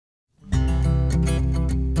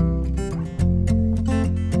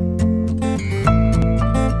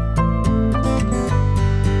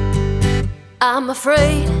I'm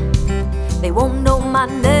afraid they won't know my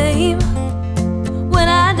name when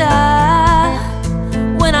I die.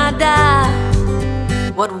 When I die,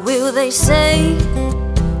 what will they say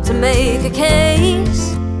to make a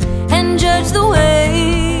case and judge the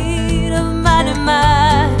weight of my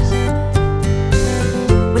demise?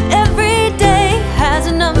 When every day has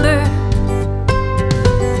a number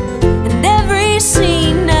and every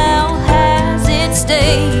scene now has its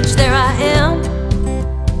stage, there I am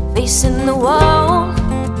facing the wall.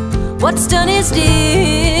 What's done is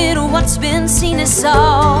did, what's been seen is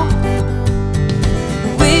saw.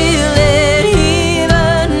 Will it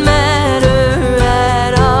even matter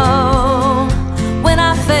at all when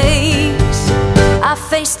I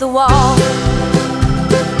face the wall?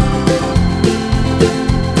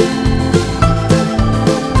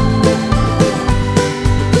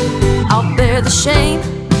 I'll bear the shame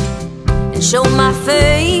and show my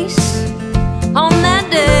face on that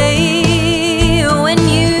day when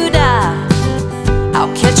you die.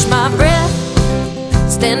 I'll catch my breath,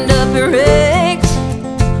 stand up erect,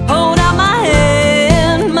 hold out my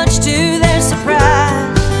hand, much to their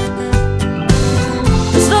surprise.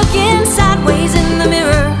 'Cause looking sideways in the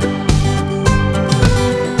mirror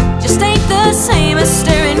just ain't the same as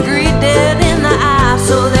staring greed dead in the eye.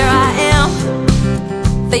 So there I am,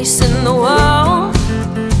 facing the wall.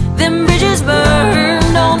 Them bridges burn,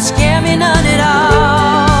 don't scare me none at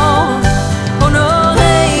all. Oh no,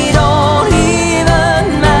 they don't even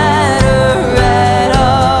matter at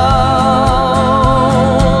all.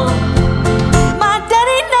 My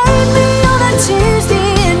daddy named me on a Tuesday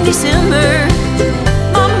in December.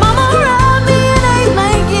 My mama wrote me an 8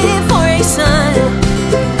 blanket for a son.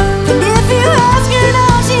 And if you ask her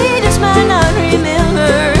now, she just might not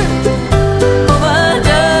remember. Oh, but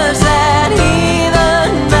does that even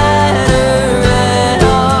matter at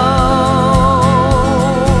all?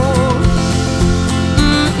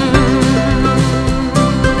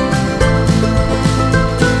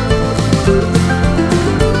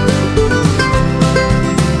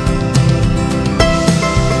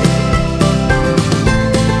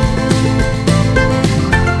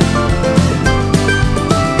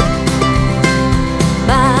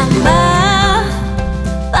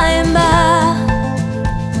 By and by,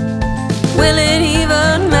 will it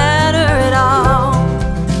even matter at all?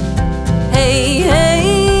 Hey,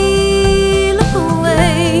 hey, look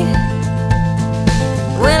away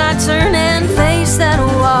when I turn and face that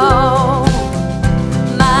wall.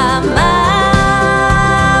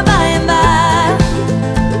 By and by,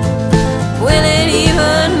 will it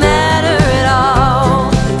even matter at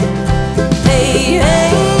all? Hey,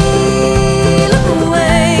 hey, look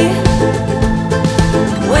away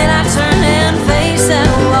when I turn and face that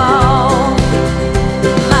wall.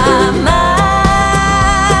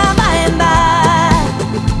 By and by,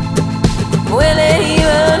 will it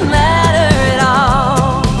even matter at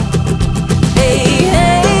all? Hey,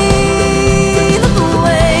 hey, look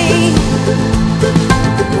away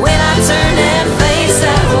when I turn and face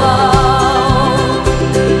that wall.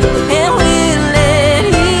 And will it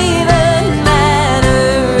even matter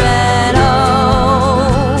at all?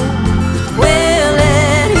 Will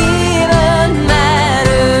it even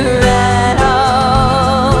matter at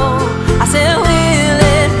all? I said, will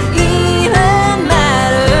it even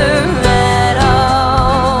matter at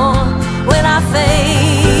all when I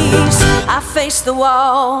face the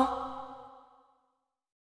wall?